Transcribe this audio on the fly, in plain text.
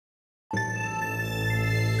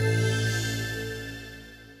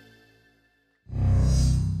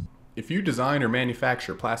If you design or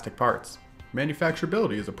manufacture plastic parts,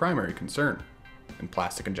 manufacturability is a primary concern. In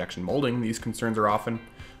plastic injection molding, these concerns are often,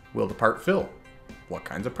 will the part fill? What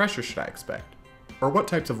kinds of pressure should I expect? Or what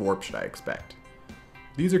types of warp should I expect?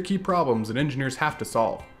 These are key problems that engineers have to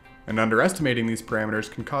solve, and underestimating these parameters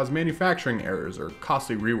can cause manufacturing errors or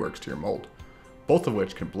costly reworks to your mold, both of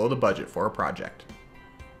which can blow the budget for a project.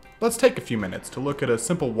 Let's take a few minutes to look at a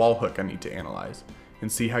simple wall hook I need to analyze,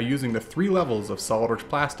 and see how using the 3 levels of SOLIDWORKS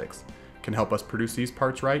Plastics can help us produce these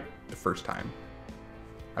parts right the first time.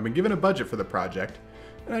 I've been given a budget for the project,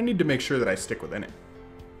 and I need to make sure that I stick within it.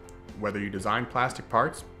 Whether you design plastic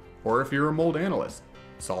parts, or if you're a mold analyst,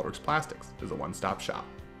 SOLIDWORKS Plastics is a one-stop shop.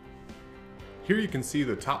 Here you can see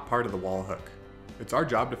the top part of the wall hook. It's our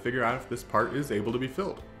job to figure out if this part is able to be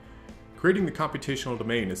filled. Creating the computational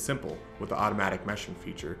domain is simple with the automatic meshing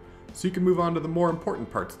feature, so you can move on to the more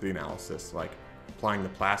important parts of the analysis, like applying the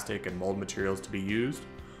plastic and mold materials to be used,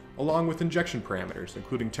 along with injection parameters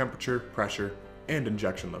including temperature, pressure, and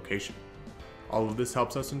injection location. All of this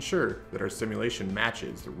helps us ensure that our simulation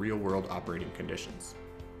matches the real-world operating conditions.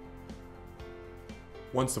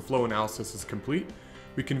 Once the flow analysis is complete,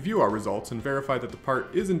 we can view our results and verify that the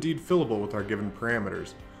part is indeed fillable with our given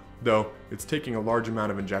parameters, though it's taking a large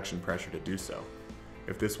amount of injection pressure to do so.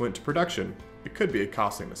 If this went to production, it could be a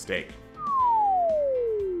costly mistake.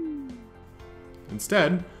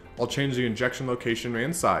 Instead, I'll change the injection location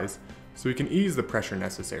and size so we can ease the pressure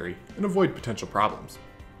necessary and avoid potential problems.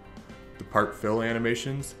 The part fill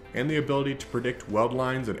animations and the ability to predict weld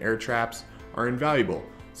lines and air traps are invaluable,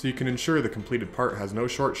 so you can ensure the completed part has no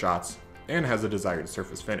short shots and has a desired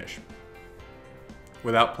surface finish.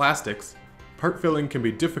 Without plastics, part filling can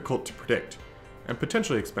be difficult to predict and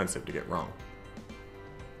potentially expensive to get wrong.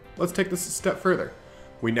 Let's take this a step further.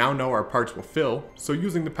 We now know our parts will fill, so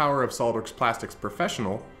using the power of SOLIDWORKS Plastics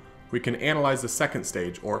Professional, we can analyze the second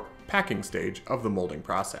stage, or packing stage, of the molding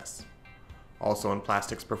process. Also in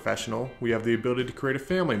Plastics Professional, we have the ability to create a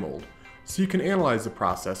family mold, so you can analyze the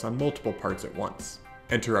process on multiple parts at once.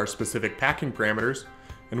 Enter our specific packing parameters,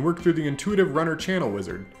 and work through the intuitive runner channel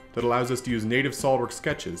wizard that allows us to use native SOLIDWORKS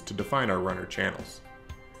sketches to define our runner channels.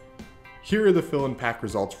 Here are the fill and pack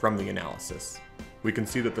results from the analysis. We can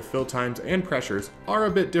see that the fill times and pressures are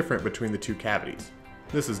a bit different between the 2 cavities.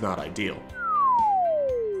 This is not ideal.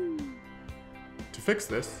 To fix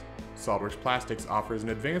this, SOLIDWORKS Plastics offers an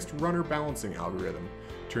advanced runner balancing algorithm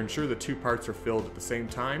to ensure the 2 parts are filled at the same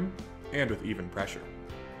time and with even pressure.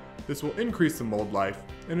 This will increase the mold life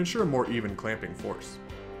and ensure a more even clamping force.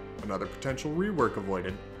 Another potential rework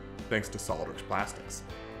avoided thanks to SOLIDWORKS Plastics.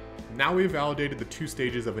 Now we've validated the 2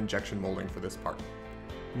 stages of injection molding for this part.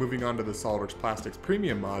 Moving on to the SOLIDWORKS Plastics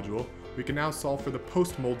Premium module, we can now solve for the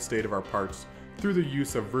post-mold state of our parts through the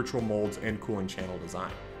use of virtual molds and cooling channel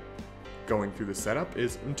design. Going through the setup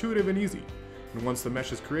is intuitive and easy, and once the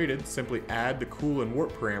mesh is created, simply add the cool and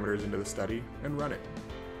warp parameters into the study and run it.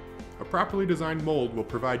 A properly designed mold will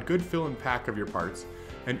provide good fill and pack of your parts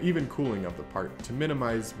and even cooling of the part to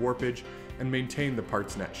minimize warpage and maintain the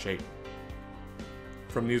part's net shape.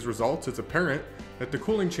 From these results, it's apparent that the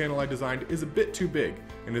cooling channel I designed is a bit too big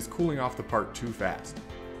and is cooling off the part too fast.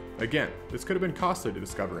 Again, this could have been costly to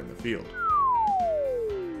discover in the field.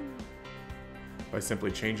 By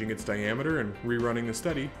simply changing its diameter and rerunning the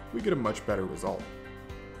study, we get a much better result.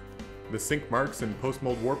 The sink marks and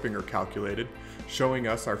post-mold warping are calculated, showing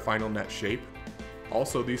us our final net shape.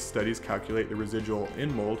 Also, these studies calculate the residual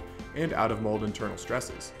in-mold and out-of-mold internal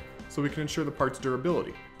stresses, so we can ensure the part's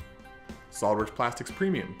durability. SOLIDWORKS Plastics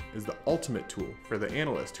Premium is the ultimate tool for the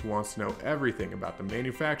analyst who wants to know everything about the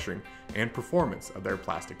manufacturing and performance of their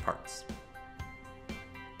plastic parts.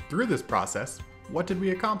 Through this process, what did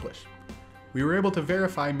we accomplish? We were able to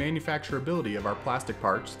verify manufacturability of our plastic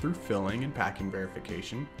parts through filling and packing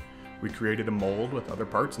verification. We created a mold with other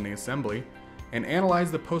parts in the assembly, and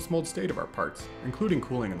analyzed the post-mold state of our parts, including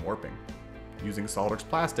cooling and warping. Using SOLIDWORKS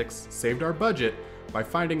Plastics saved our budget by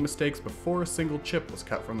finding mistakes before a single chip was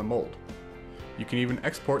cut from the mold. You can even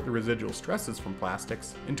export the residual stresses from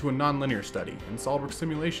plastics into a nonlinear study in SOLIDWORKS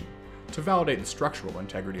simulation to validate the structural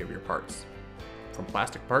integrity of your parts. From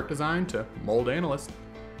plastic part design to mold analyst,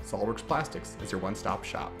 SOLIDWORKS Plastics is your one-stop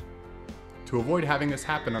shop. To avoid having this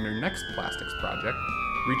happen on your next plastics project,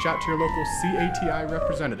 reach out to your local CATI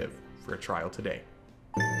representative for a trial today.